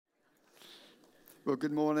Well,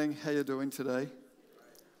 good morning. How you doing today?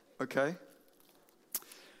 Okay.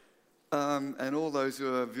 And all those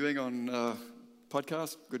who are viewing on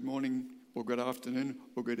podcast, good morning or good afternoon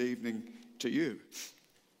or good evening to you.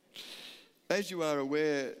 As you are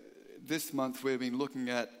aware, this month we've been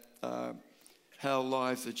looking at how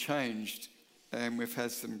lives are changed, and we've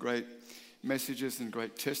had some great messages and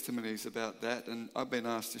great testimonies about that, and I've been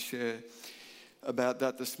asked to share about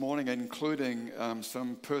that this morning, including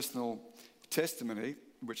some personal testimony,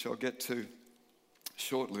 which I'll get to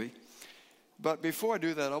shortly. But before I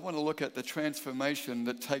do that, I want to look at the transformation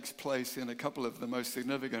that takes place in a couple of the most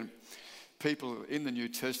significant people in the New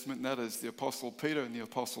Testament, and that is the Apostle Peter and the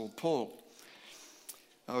Apostle Paul.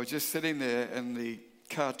 I was just sitting there, and the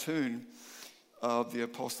cartoon of the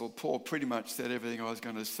Apostle Paul pretty much said everything I was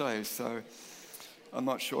going to say, so I'm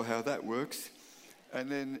not sure how that works. And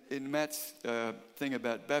then in Matt's thing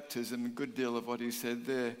about baptism, a good deal of what he said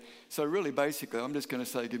there. So really, basically, I'm just going to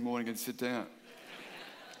say good morning and sit down.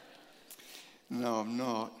 No, I'm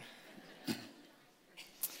not.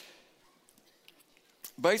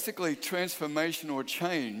 Basically, transformation or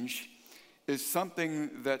change is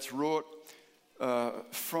something that's wrought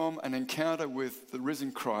from an encounter with the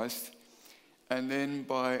risen Christ and then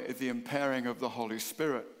by the empowering of the Holy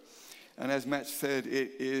Spirit. And as Matt said,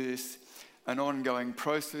 it is an ongoing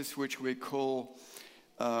process which we call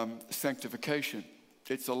sanctification.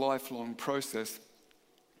 It's a lifelong process.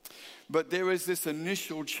 But there is this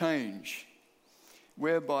initial change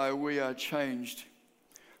whereby we are changed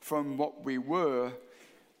from what we were,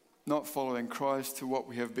 not following Christ, to what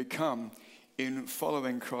we have become in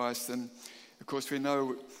following Christ. And of course we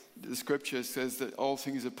know the scripture says that all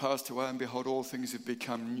things have passed away and behold, all things have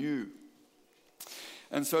become new.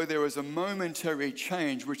 And so there is a momentary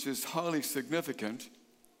change which is highly significant.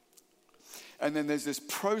 And then there's this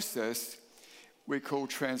process we call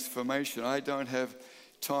transformation. I don't have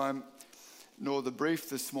time nor the brief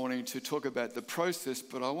this morning to talk about the process,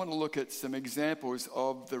 but I want to look at some examples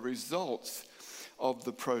of the results of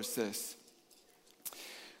the process.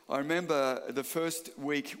 I remember the first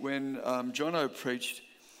week when Jono preached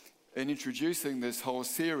in introducing this whole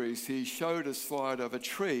series, he showed a slide of a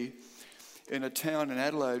tree in a town in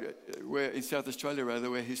Adelaide, in South Australia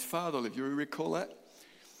where his father lived. You recall that?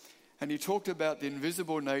 And he talked about the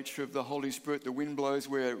invisible nature of the Holy Spirit. The wind blows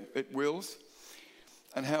where it wills,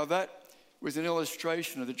 and how that was an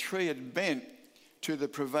illustration of the tree had bent to the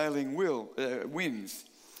prevailing winds.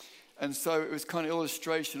 And so it was kind of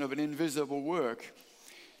illustration of an invisible work.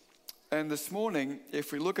 And this morning,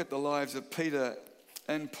 if we look at the lives of Peter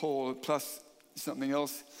and Paul, plus something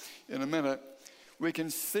else in a minute, we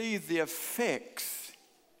can see the effects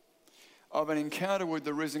of an encounter with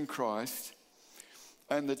the risen Christ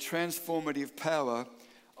and the transformative power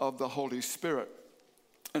of the Holy Spirit.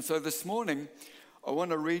 And so this morning, I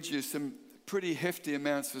want to read you some pretty hefty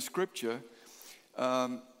amounts of scripture.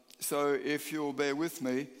 So if you'll bear with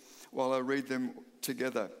me while I read them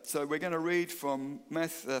together. So we're going to read from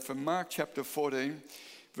Mark chapter 14,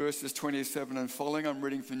 verses 27 and following. I'm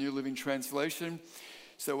reading from New Living Translation.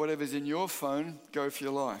 So whatever's in your phone, go for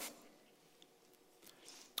your life.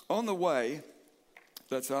 On the way,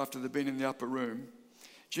 that's after they've been in the upper room,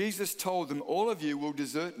 Jesus told them, "All of you will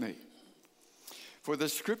desert me. For the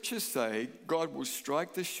scriptures say, God will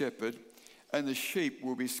strike the shepherd and the sheep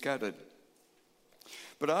will be scattered.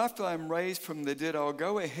 But after I am raised from the dead, I'll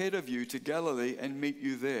go ahead of you to Galilee and meet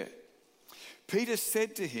you there." Peter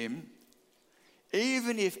said to him,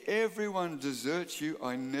 "Even if everyone deserts you,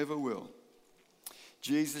 I never will."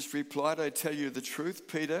 Jesus replied, "I tell you the truth,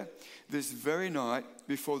 Peter, this very night,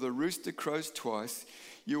 before the rooster crows twice,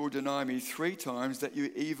 you will deny me 3 times that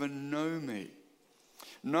you even know me."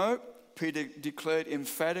 "No," Peter declared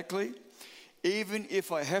emphatically, "even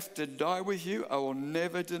if I have to die with you, I will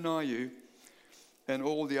never deny you." And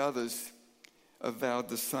all the others avowed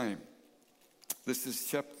the same. This is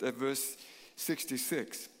verse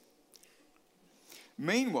 66.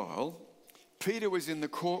 Meanwhile, Peter was in the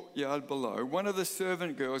courtyard below. One of the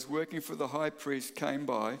servant girls working for the high priest came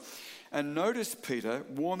by and noticed Peter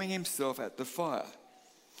warming himself at the fire.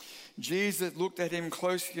 Jesus looked at him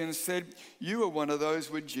closely and said, "You are one of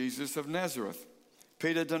those with Jesus of Nazareth."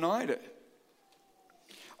 Peter denied it.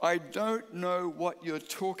 "I don't know what you're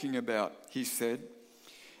talking about," he said,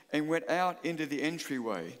 and went out into the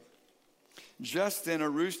entryway. Just then a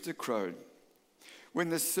rooster crowed. When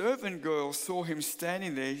the servant girl saw him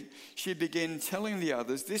standing there, she began telling the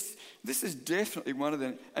others, this is definitely one of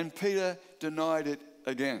them. And Peter denied it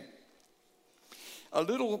again. A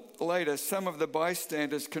little later, some of the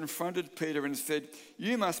bystanders confronted Peter and said,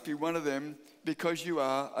 "You must be one of them because you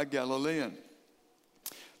are a Galilean."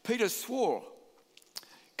 Peter swore,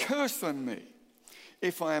 curse on me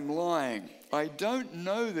if I am lying. I don't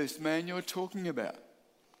know this man you're talking about."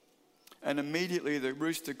 And immediately the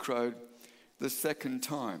rooster crowed the second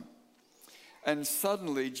time. And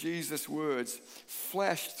suddenly Jesus' words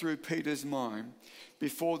flashed through Peter's mind.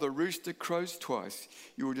 "Before the rooster crows twice,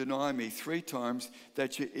 you will deny me 3 times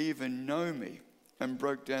that you even know me," and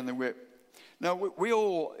broke down the whip. Now, we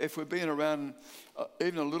all, if we've been around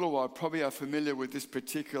even a little while, probably are familiar with this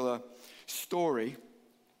particular story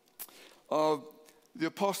of the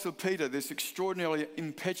Apostle Peter, this extraordinarily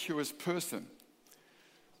impetuous person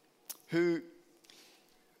who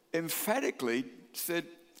emphatically said,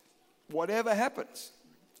 "Whatever happens,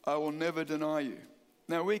 I will never deny you."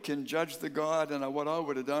 Now, we can judge the guy. I don't know what I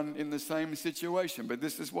would have done in the same situation, but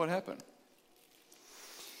this is what happened.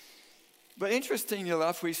 But interestingly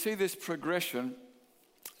enough, we see this progression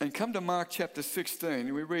and come to Mark chapter 16,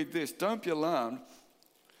 and we read this: "Don't be alarmed."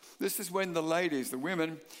 This is when the ladies, the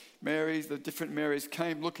women, Marys, the different Marys,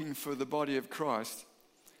 came looking for the body of Christ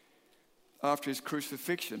after his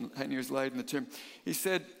crucifixion, and he was laid in the tomb. He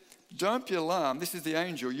said, "Don't be alarmed." This is the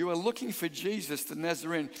angel. "You are looking for Jesus the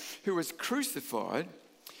Nazarene who was crucified.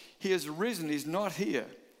 He has risen. He's not here.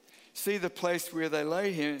 See the place where they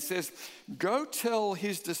lay him." It says, "Go tell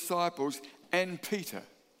his disciples and Peter."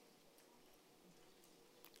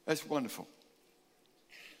 That's wonderful.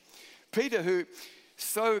 Peter, who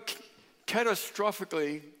so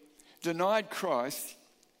catastrophically denied Christ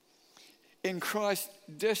in Christ's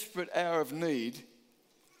desperate hour of need,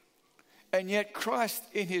 and yet Christ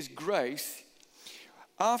in his grace,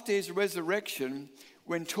 after his resurrection,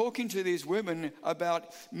 when talking to these women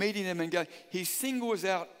about meeting them and going, he singles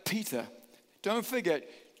out Peter. Don't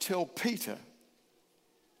forget, tell Peter.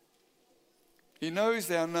 He knows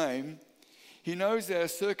our name. He knows our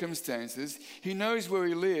circumstances. He knows where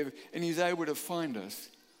we live, and he's able to find us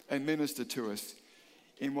and minister to us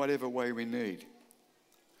in whatever way we need.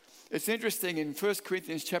 It's interesting, in 1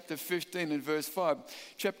 Corinthians chapter 15 and verse 5,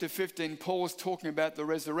 chapter 15, Paul's talking about the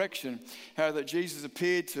resurrection, how that Jesus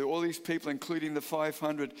appeared to all these people, including the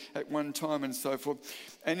 500 at one time and so forth.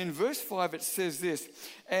 And in verse 5 it says this,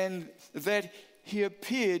 "And that he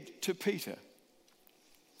appeared to Peter."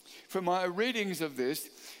 From my readings of this,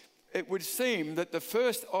 it would seem that the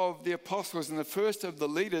first of the apostles and the first of the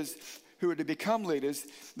leaders who were to become leaders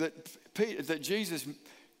that Jesus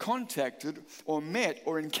contacted or met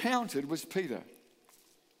or encountered was Peter.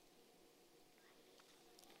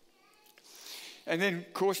 And then,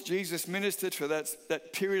 of course, Jesus ministered for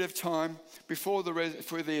that period of time for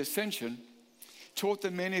the ascension, taught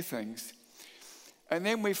them many things. And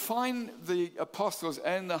then we find the apostles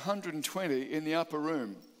and the 120 in the upper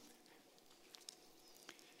room.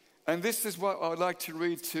 And this is what I would like to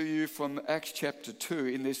read to you from Acts chapter 2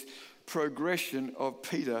 in this progression of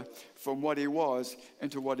Peter from what he was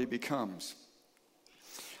into what he becomes.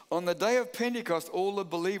 "On the day of Pentecost, all the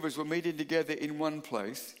believers were meeting together in one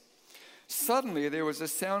place. Suddenly there was a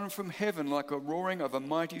sound from heaven like a roaring of a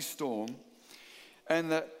mighty storm,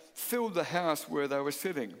 and that filled the house where they were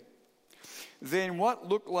sitting. Then what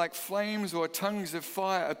looked like flames or tongues of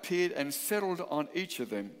fire appeared and settled on each of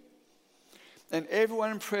them. And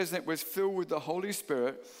everyone present was filled with the Holy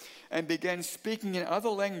Spirit and began speaking in other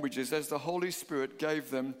languages as the Holy Spirit gave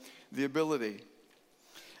them the ability.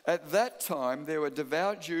 At that time, there were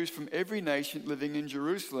devout Jews from every nation living in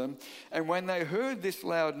Jerusalem. And when they heard this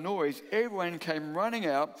loud noise, everyone came running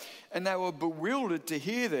out, and they were bewildered to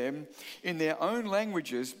hear them in their own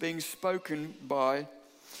languages being spoken by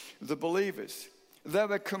the believers. They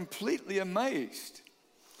were completely amazed.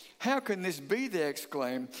 "How can this be?" they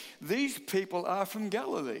exclaimed. "These people are from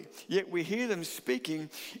Galilee, yet we hear them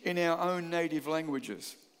speaking in our own native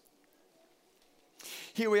languages."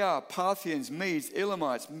 Here we are, Parthians, Medes,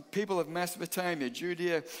 Elamites, people of Mesopotamia,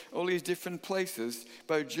 Judea, all these different places,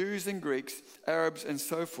 both Jews and Greeks, Arabs and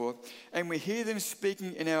so forth, and we hear them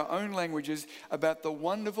speaking in our own languages about the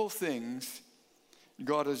wonderful things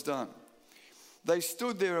God has done. They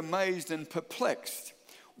stood there amazed and perplexed.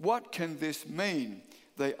 "What can this mean?"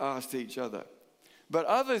 they asked each other. But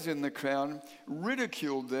others in the crowd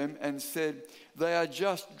ridiculed them and said, "They are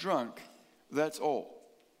just drunk, that's all."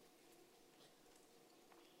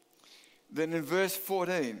 Then in verse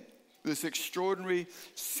 14, this extraordinary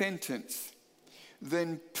sentence,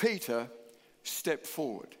 "Then Peter stepped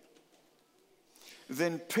forward."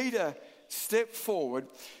 Then Peter stepped forward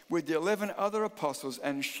with the 11 other apostles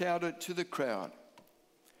and shouted to the crowd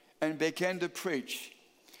and began to preach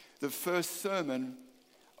the first sermon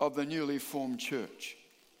of the newly formed church.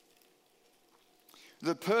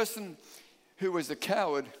 The person who was a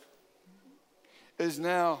coward is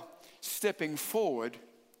now stepping forward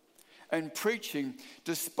and preaching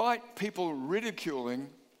despite people ridiculing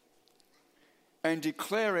and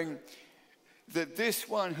declaring that this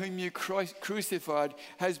one whom you crucified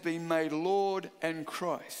has been made Lord and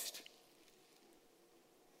Christ.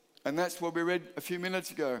 And that's what we read a few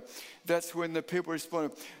minutes ago. That's when the people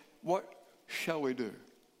responded, what shall we do?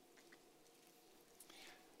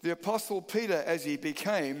 The Apostle Peter, as he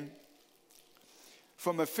became,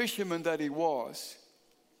 from a fisherman that he was,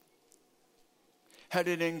 had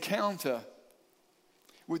an encounter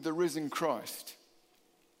with the risen Christ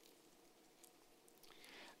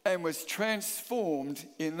and was transformed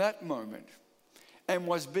in that moment and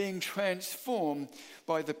was being transformed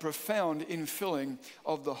by the profound infilling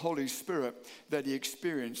of the Holy Spirit that he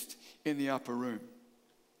experienced in the upper room.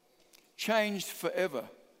 Changed forever.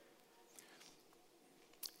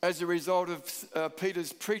 As a result of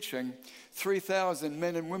Peter's preaching, 3,000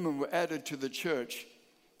 men and women were added to the church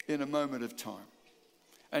in a moment of time.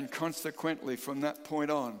 And consequently, from that point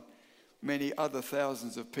on, many other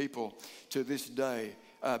thousands of people to this day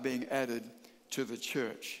are being added to the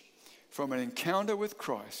church from an encounter with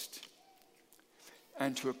Christ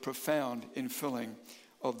and to a profound infilling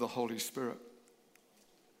of the Holy Spirit.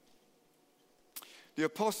 The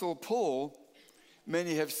Apostle Paul,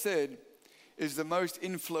 many have said, is the most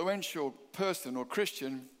influential person or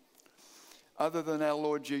Christian other than our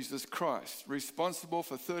Lord Jesus Christ, responsible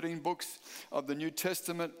for 13 books of the New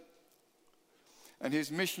Testament, and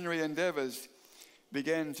his missionary endeavors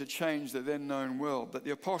began to change the then known world. But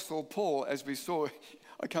the Apostle Paul, as we saw,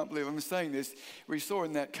 I can't believe I'm saying this, we saw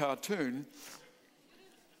in that cartoon,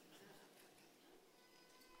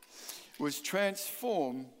 was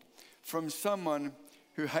transformed from someone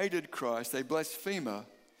who hated Christ, a blasphemer,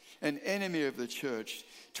 an enemy of the church,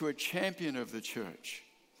 to a champion of the church.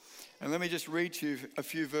 And let me just read to you a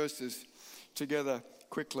few verses together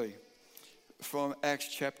quickly from Acts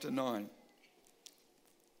chapter 9.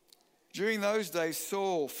 During those days,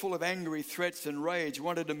 Saul, full of angry threats and rage,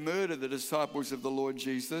 wanted to murder the disciples of the Lord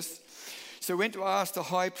Jesus. So went to ask the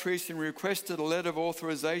high priest and requested a letter of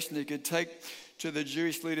authorization he could take to the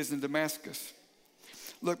Jewish leaders in Damascus.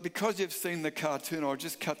 Look, because you've seen the cartoon, I'll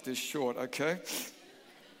just cut this short, okay?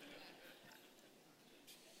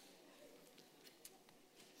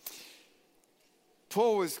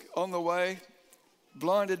 Paul was on the way,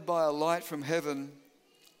 blinded by a light from heaven,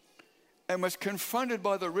 and was confronted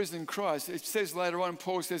by the risen Christ. It says later on,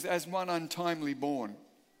 Paul says, as one untimely born,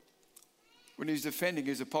 when he's defending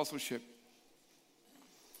his apostleship.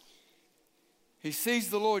 He sees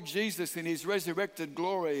the Lord Jesus in his resurrected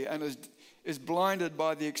glory and is blinded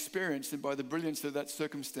by the experience and by the brilliance of that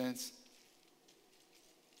circumstance.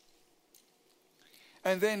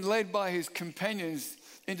 And then led by his companions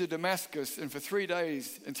into Damascus, and for 3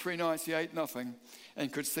 days and 3 nights he ate nothing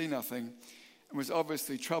and could see nothing, and was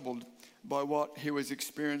obviously troubled by what he was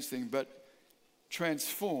experiencing, but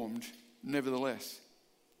transformed nevertheless.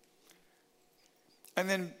 And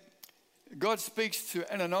then God speaks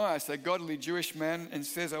to Ananias, a godly Jewish man, and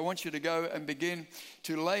says, I want you to go and begin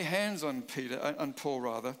to lay hands on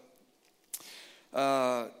Paul.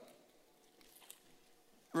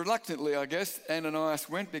 Reluctantly, I guess, Ananias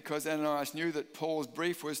went, because Ananias knew that Paul's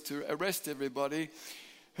brief was to arrest everybody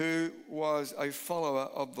who was a follower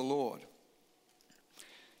of the Lord.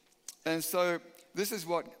 And so this is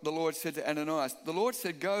what the Lord said to Ananias. The Lord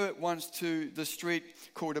said, go at once to the street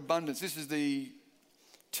called Abundance. This is the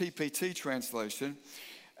TPT translation.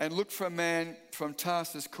 And look for a man from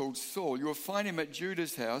Tarsus called Saul. You will find him at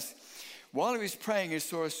Judas' house. While he was praying, he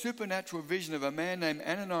saw a supernatural vision of a man named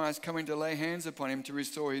Ananias coming to lay hands upon him to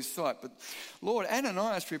restore his sight. But Lord,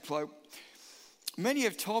 Ananias replied, many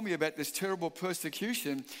have told me about this terrible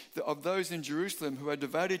persecution of those in Jerusalem who are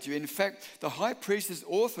devoted to you. In fact, the high priest has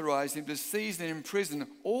authorized him to seize and imprison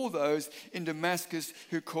all those in Damascus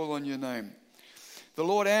who call on your name. The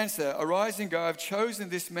Lord answered, arise and go. I've chosen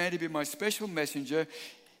this man to be my special messenger.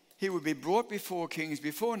 He will be brought before kings,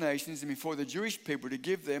 before nations, and before the Jewish people to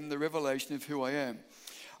give them the revelation of who I am.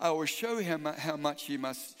 I will show him how much he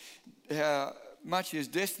is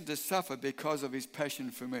destined to suffer because of his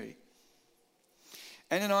passion for me.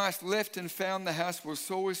 Ananias left and found the house where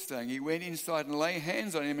Saul was staying. He went inside and laid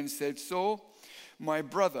hands on him and said, Saul, my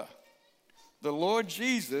brother, the Lord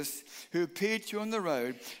Jesus, who appeared to you on the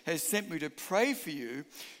road, has sent me to pray for you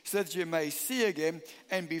so that you may see again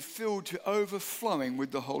and be filled to overflowing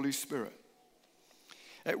with the Holy Spirit.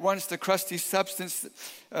 At once the crusty substance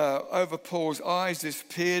over Paul's eyes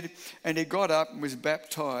disappeared, and he got up and was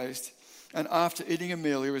baptized. And after eating a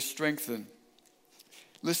meal, he was strengthened.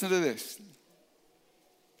 Listen to this.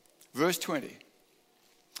 Verse 20.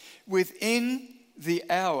 Within the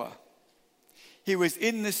hour, he was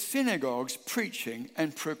in the synagogues preaching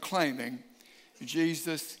and proclaiming,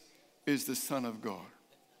 Jesus is the Son of God.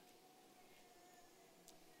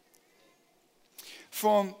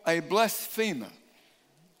 From a blasphemer,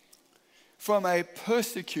 from a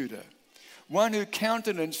persecutor, one who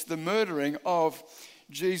countenanced the murdering of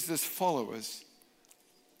Jesus' followers,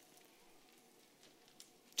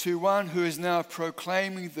 to one who is now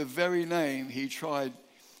proclaiming the very name he tried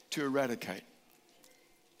to eradicate.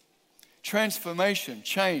 Transformation,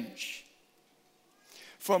 change,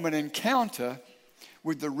 from an encounter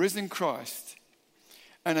with the risen Christ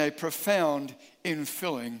and a profound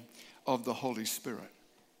infilling of the Holy Spirit.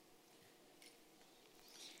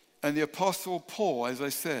 And the Apostle Paul, as I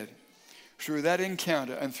said, through that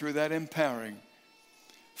encounter and through that empowering,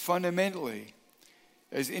 fundamentally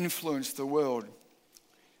has influenced the world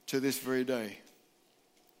to this very day.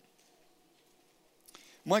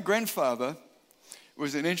 My grandfather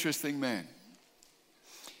was an interesting man.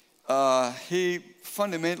 He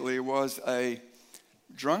fundamentally was a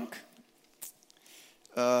drunk,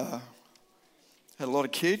 had a lot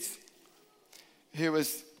of kids. He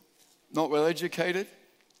was not well educated.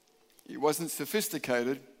 He wasn't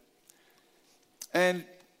sophisticated. And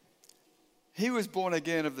he was born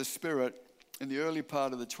again of the Spirit in the early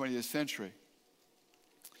part of the 20th century.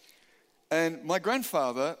 And my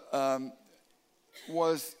grandfather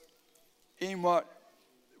was in what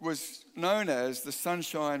was known as the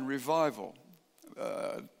Sunshine Revival.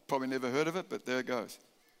 Probably never heard of it, but there it goes.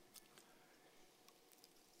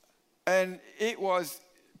 And it was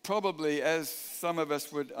probably, as some of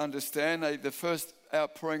us would understand, the first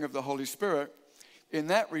outpouring of the Holy Spirit. In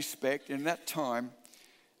that respect, in that time,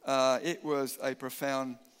 it was a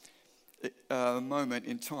profound moment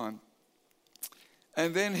in time.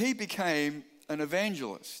 And then he became an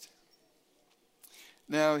evangelist.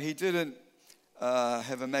 Now, he didn't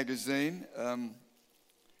have a magazine,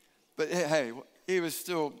 but hey, he was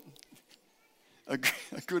still a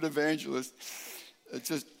good evangelist. It's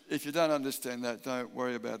just, if you don't understand that, don't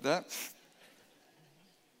worry about that.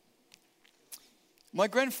 My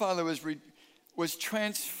grandfather was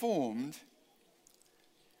transformed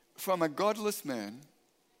from a godless man,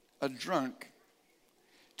 a drunk,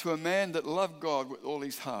 to a man that loved God with all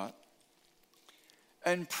his heart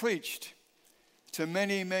and preached to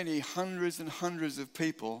many, many hundreds and hundreds of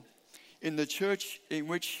people in the church in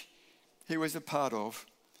which he was a part of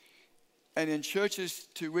and in churches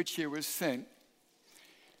to which he was sent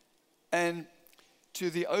and to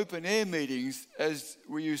the open air meetings, as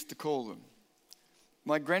we used to call them.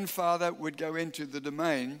 My grandfather would go into the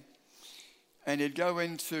Domain and he'd go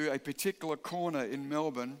into a particular corner in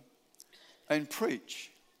Melbourne and preach.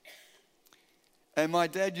 And my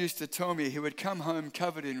dad used to tell me he would come home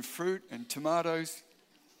covered in fruit and tomatoes.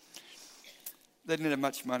 They didn't have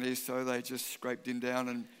much money, so they just scraped him down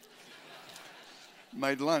and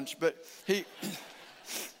made lunch. But he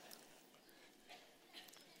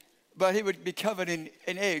would be covered in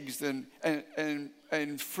eggs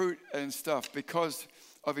and fruit and stuff because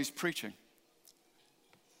of his preaching.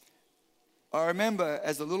 I remember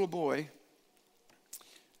as a little boy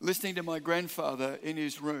listening to my grandfather in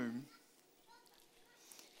his room.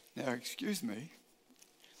 Now, excuse me.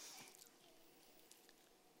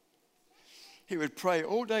 He would pray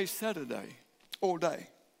all day Saturday, all day,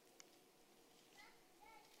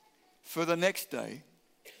 for the next day,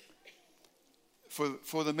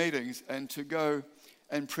 for the meetings, and to go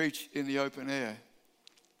and preach in the open air.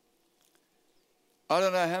 I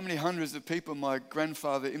don't know how many hundreds of people my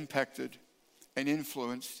grandfather impacted and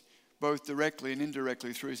influenced, both directly and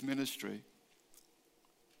indirectly through his ministry.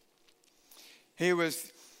 He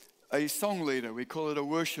was a song leader. We call it a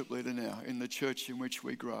worship leader now in the church in which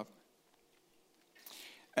we grew up.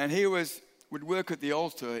 And he would work at the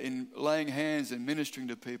altar in laying hands and ministering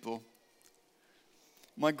to people.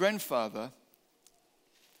 My grandfather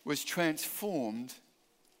was transformed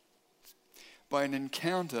by an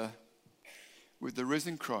encounter with the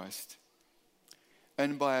risen Christ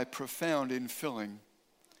and by a profound infilling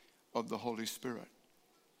of the Holy Spirit.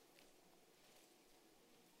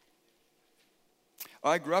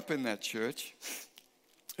 I grew up in that church.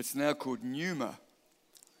 It's now called Numa.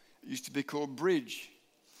 It used to be called Bridge.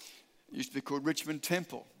 It used to be called Richmond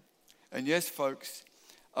Temple. And yes, folks,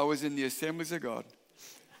 I was in the Assemblies of God.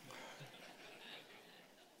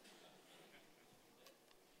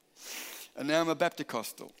 And now I'm a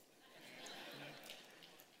Baptist-costal.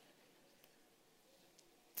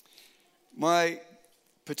 My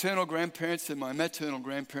paternal grandparents and my maternal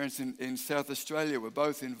grandparents in South Australia were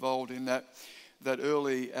both involved in that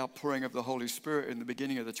early outpouring of the Holy Spirit in the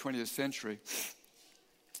beginning of the 20th century.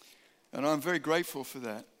 And I'm very grateful for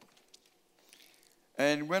that.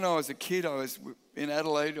 And when I was a kid, I was in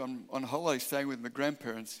Adelaide on holiday staying with my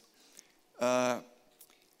grandparents. I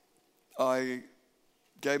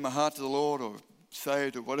gave my heart to the Lord, or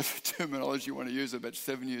saved, or whatever terminology you want to use, about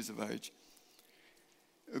 7 years of age.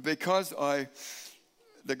 Because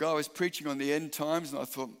the guy was preaching on the end times, and I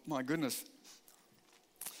thought, my goodness,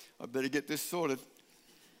 I better get this sorted.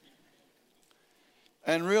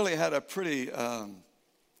 And really had a pretty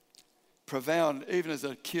profound, even as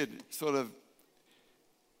a kid, sort of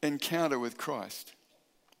encounter with Christ,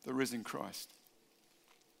 the risen Christ.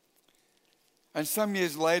 And some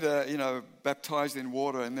years later, baptized in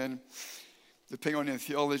water, and then, depending on your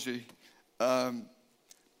theology, when I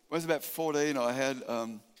was about 14, I had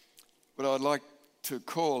what I'd like to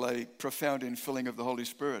call a profound infilling of the Holy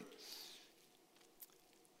Spirit.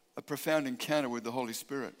 A profound encounter with the Holy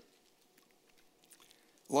Spirit.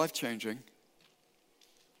 Life-changing.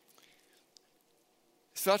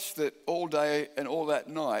 Such that all day and all that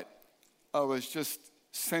night, I was just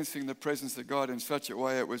sensing the presence of God in such a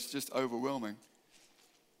way it was just overwhelming.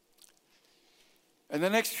 And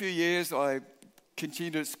the next few years, I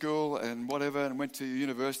continued at school and whatever, and went to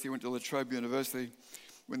university, went to La Trobe University,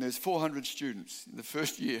 when there's 400 students in the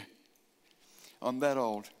first year. I'm that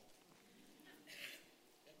old.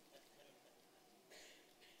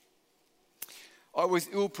 I was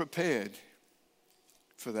ill prepared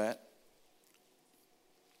for that,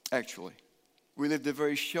 actually. We lived a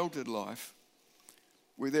very sheltered life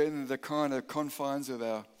within the kind of confines of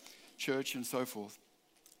our church and so forth.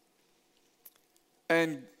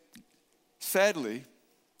 And sadly,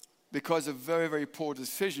 because of very, very poor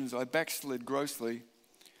decisions, I backslid grossly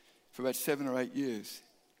for about 7 or 8 years.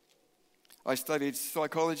 I studied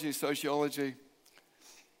psychology, sociology.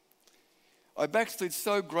 I backslid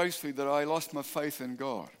so grossly that I lost my faith in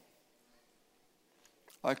God.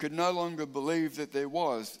 I could no longer believe that there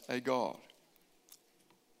was a God.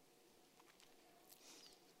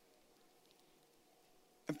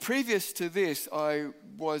 And previous to this, I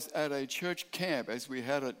was at a church camp, as we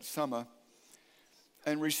had it summer,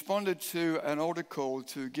 and responded to an altar call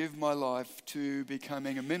to give my life to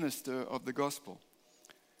becoming a minister of the gospel.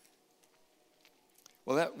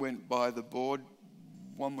 Well, that went by the board,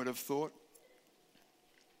 one would have thought.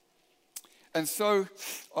 And so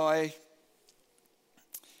I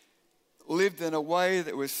lived in a way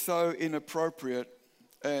that was so inappropriate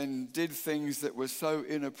and did things that were so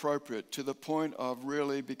inappropriate to the point of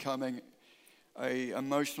really becoming an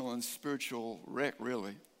emotional and spiritual wreck,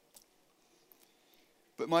 really.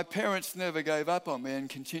 But my parents never gave up on me and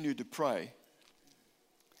continued to pray.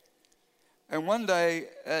 And one day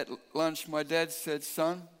at lunch, my dad said,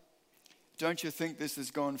 "Son, don't you think this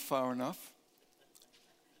has gone far enough?"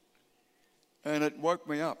 And it woke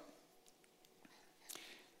me up.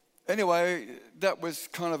 Anyway, that was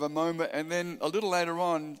kind of a moment. And then a little later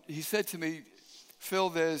on, he said to me,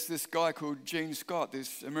 "Phil, there's this guy called Gene Scott,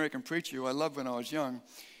 this American preacher who I loved when I was young.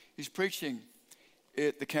 He's preaching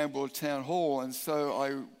at the Campbell Town Hall." And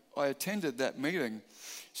so I attended that meeting,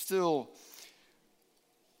 still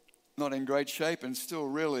not in great shape and still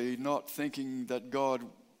really not thinking that God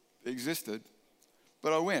existed.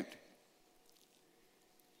 But I went.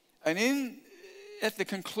 And at the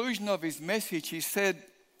conclusion of his message, he said,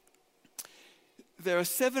 "There are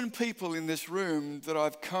 7 people in this room that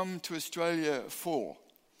I've come to Australia for,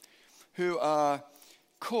 who are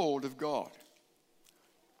called of God.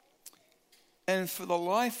 And for the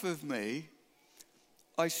life of me,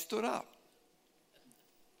 I stood up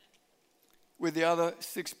with the other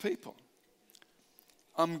 6 people.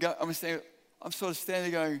 I'm sort of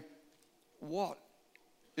standing going, what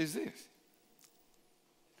is this?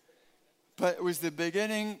 But it was the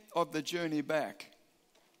beginning of the journey back.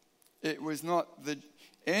 It was not the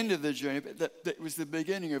end of the journey, but it was the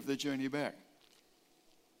beginning of the journey back.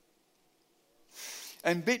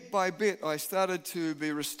 And bit by bit, I started to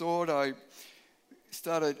be restored. I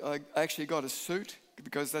actually got a suit,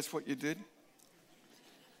 because that's what you did.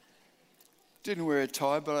 Didn't wear a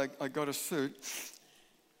tie, but I got a suit.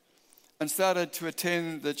 And started to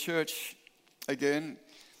attend the church again,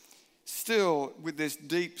 still with this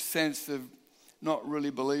deep sense of not really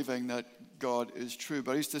believing that God is true.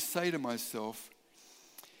 But I used to say to myself,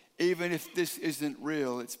 even if this isn't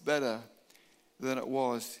real, it's better than it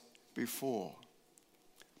was before.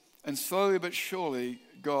 And slowly but surely,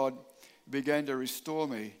 God began to restore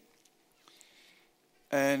me.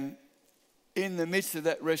 And in the midst of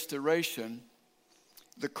that restoration,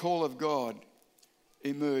 the call of God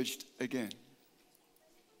emerged again.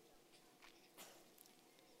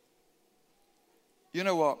 You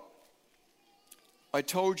know what? I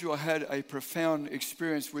told you I had a profound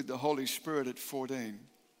experience with the Holy Spirit at 14.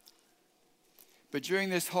 But during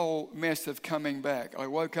this whole mess of coming back, I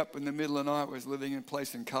woke up in the middle of the night. I was living in a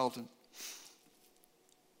place in Carlton.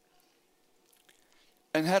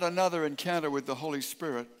 And had another encounter with the Holy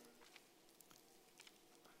Spirit.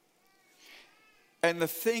 And the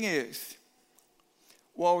thing is,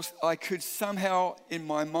 whilst I could somehow in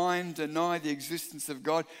my mind deny the existence of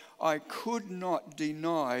God, I could not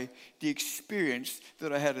deny the experience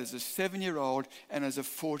that I had as a 7-year-old and as a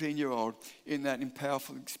 14-year-old in that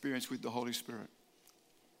powerful experience with the Holy Spirit.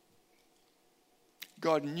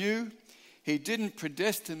 God knew. He didn't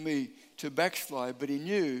predestine me to backslide, but he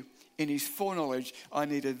knew in his foreknowledge I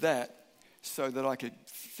needed that so that I could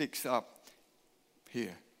fix up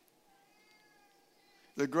here.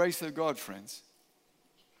 The grace of God, friends.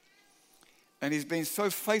 And he's been so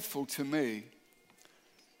faithful to me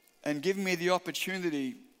and given me the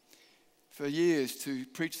opportunity for years to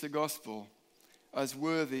preach the gospel as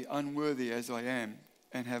unworthy as I am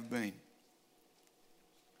and have been.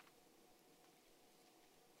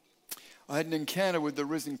 I had an encounter with the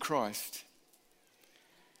risen Christ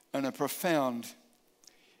and a profound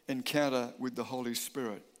encounter with the Holy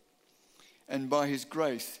Spirit. And by his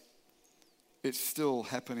grace, it's still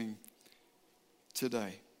happening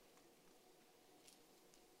today.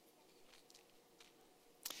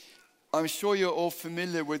 I'm sure you're all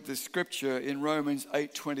familiar with the scripture in Romans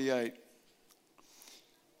 8:28.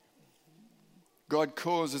 God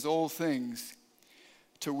causes all things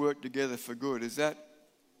to work together for good. Is that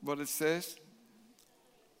what it says?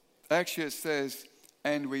 Actually, it says,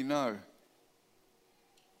 and we know.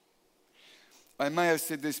 I may have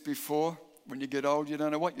said this before. When you get old, you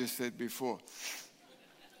don't know what you said before.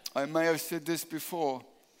 I may have said this before.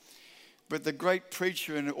 But the great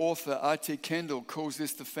preacher and author R.T. Kendall calls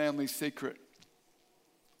this the family secret.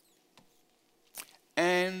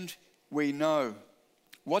 And we know.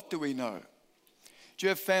 What do we know? Do you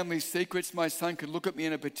have family secrets? My son could look at me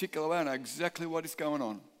in a particular way and know exactly what is going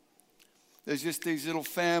on. There's just these little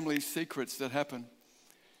family secrets that happen.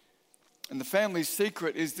 And the family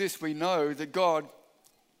secret is this: we know that God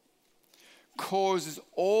causes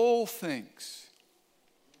all things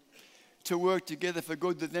to work together for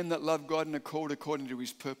good to them that love God and are called according to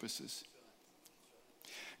his purposes.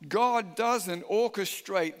 God doesn't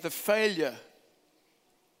orchestrate the failure.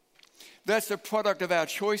 That's a product of our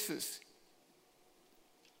choices.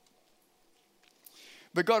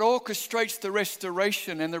 But God orchestrates the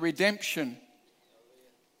restoration and the redemption.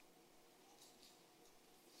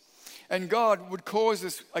 And God would cause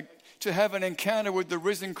us to have an encounter with the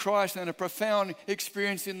risen Christ and a profound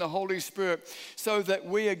experience in the Holy Spirit so that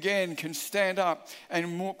we again can stand up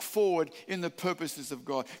and walk forward in the purposes of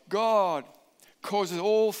God. God causes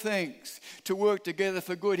all things to work together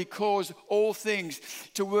for good. He caused all things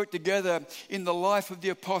to work together in the life of the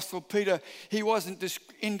Apostle Peter. He wasn't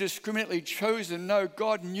indiscriminately chosen. No,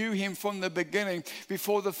 God knew him from the beginning,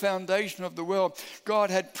 before the foundation of the world. God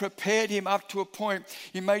had prepared him up to a point.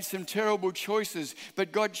 He made some terrible choices,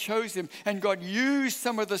 but God chose him, and God used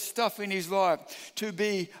some of the stuff in his life to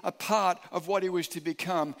be a part of what he was to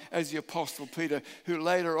become as the Apostle Peter, who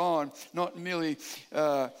later on not merely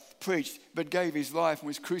preached, but gave his life and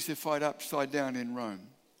was crucified upside down in Rome.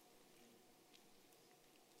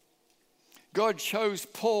 God chose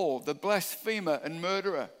Paul, the blasphemer and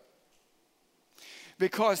murderer,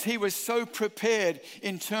 because he was so prepared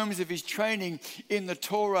in terms of his training in the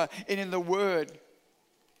Torah and in the Word,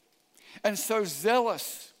 and so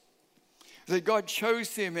zealous that God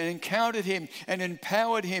chose him and encountered him and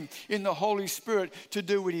empowered him in the Holy Spirit to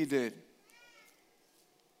do what he did.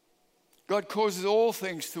 God causes all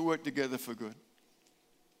things to work together for good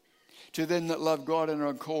to them that love God and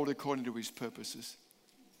are called according to his purposes.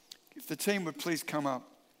 If the team would please come up.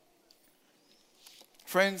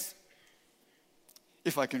 Friends,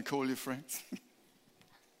 if I can call you friends.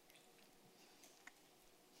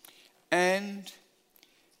 And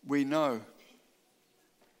we know.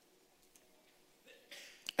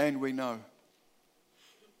 And we know.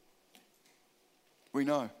 We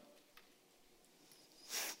know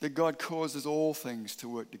that God causes all things to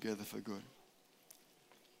work together for good.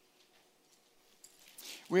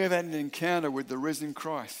 We have had an encounter with the risen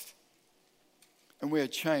Christ, and we are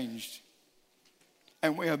changed,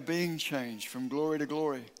 and we are being changed from glory to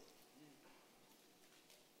glory.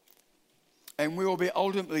 And we will be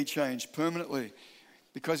ultimately changed permanently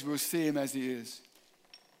because we will see him as he is.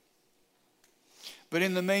 But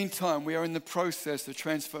in the meantime, we are in the process of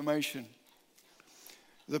transformation,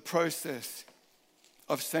 the process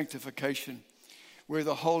of sanctification, where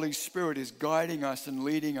the Holy Spirit is guiding us and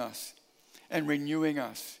leading us and renewing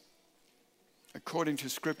us according to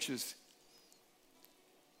scriptures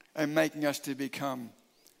and making us to become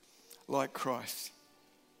like Christ.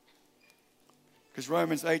 Because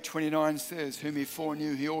Romans 8:29 says, whom he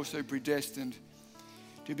foreknew, he also predestined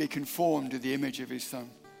to be conformed to the image of his Son.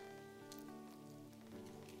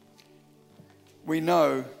 We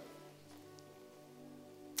know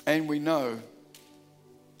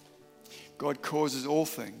God causes all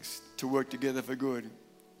things to work together for good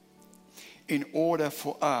in order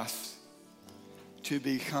for us to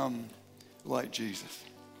become like Jesus.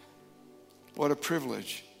 What a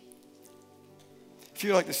privilege. If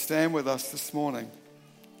you'd like to stand with us this morning.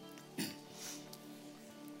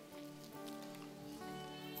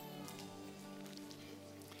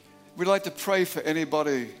 We'd like to pray for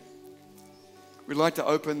anybody. We'd like to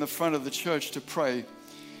open the front of the church to pray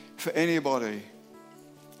for anybody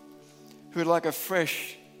who'd like a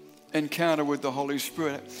fresh encounter with the Holy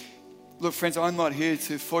Spirit. Look, friends, I'm not here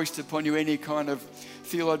to foist upon you any kind of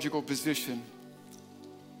theological position.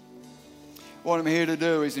 What I'm here to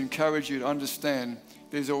do is encourage you to understand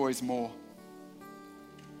there's always more.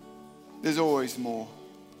 There's always more.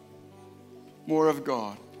 More of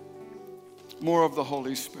God. More of the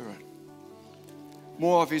Holy Spirit.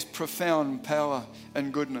 More of His profound power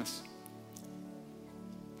and goodness.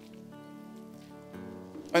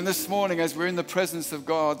 And this morning, as we're in the presence of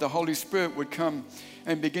God, the Holy Spirit would come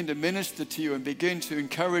and begin to minister to you and begin to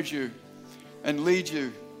encourage you and lead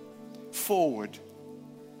you forward.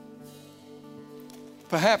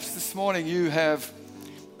 Perhaps this morning you have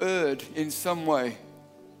erred in some way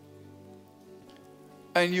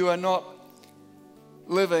and you are not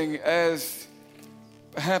living as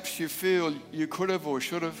perhaps you feel you could have or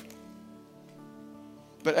should have.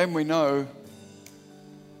 And we know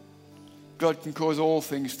God can cause all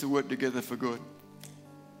things to work together for good.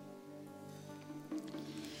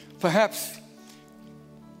 Perhaps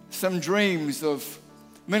some dreams of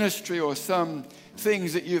ministry or some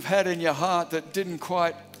things that you've had in your heart that didn't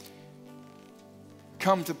quite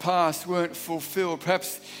come to pass, weren't fulfilled.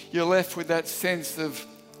 Perhaps you're left with that sense of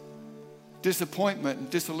disappointment and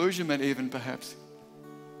disillusionment even perhaps.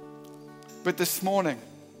 But this morning,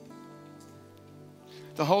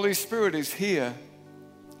 the Holy Spirit is here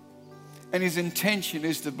and His intention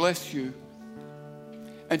is to bless you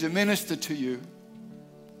and to minister to you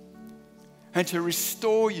and to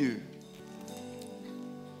restore you,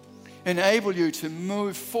 enable you to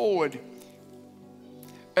move forward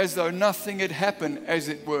as though nothing had happened, as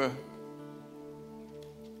it were.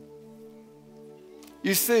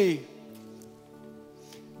 You see,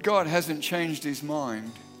 God hasn't changed His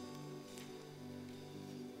mind.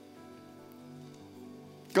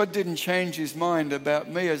 God didn't change His mind about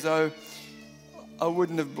me as though I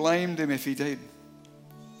wouldn't have blamed Him if He did.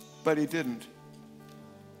 But He didn't,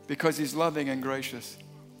 because He's loving and gracious.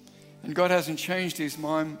 And God hasn't changed His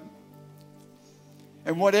mind.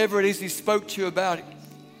 And whatever it is He spoke to you about,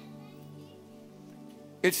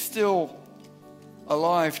 it's still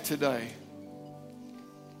alive today.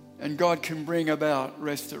 And God can bring about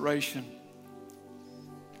restoration.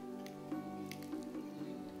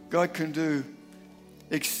 God can do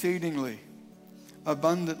exceedingly,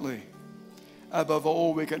 abundantly, above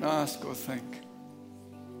all we can ask or think.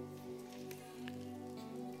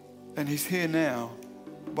 And He's here now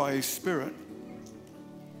by His Spirit.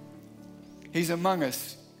 He's among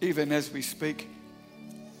us even as we speak.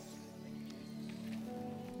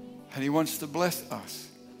 And He wants to bless us.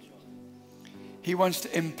 He wants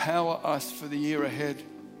to empower us for the year ahead.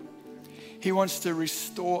 He wants to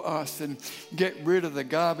restore us and get rid of the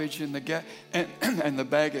garbage and the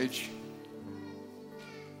baggage.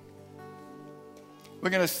 We're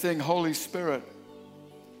going to sing, Holy Spirit,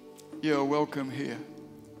 you're welcome here.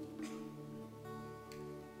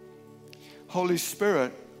 Holy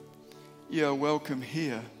Spirit, you're welcome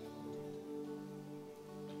here.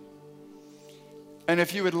 And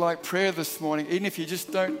if you would like prayer this morning, even if you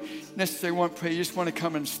just don't necessarily want prayer, you just want to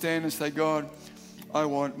come and stand and say, God, I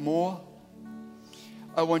want more.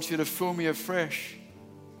 I want you to fill me afresh.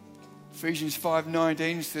 Ephesians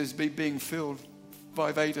 5:19 says, be being filled.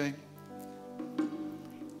 5:18.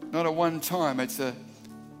 Not a one time, it's a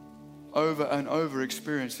over and over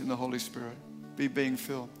experience in the Holy Spirit. Be being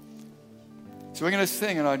filled. So we're going to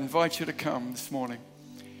sing, and I'd invite you to come this morning.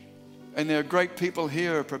 And there are great people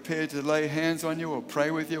here who are prepared to lay hands on you or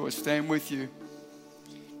pray with you or stand with you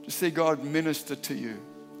to see God minister to you.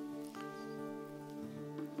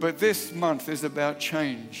 But this month is about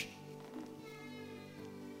change.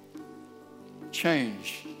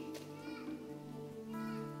 Change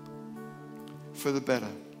for the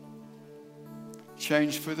better.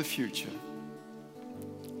 Change for the future.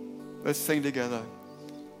 Let's sing together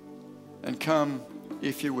and come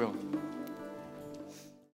if you will.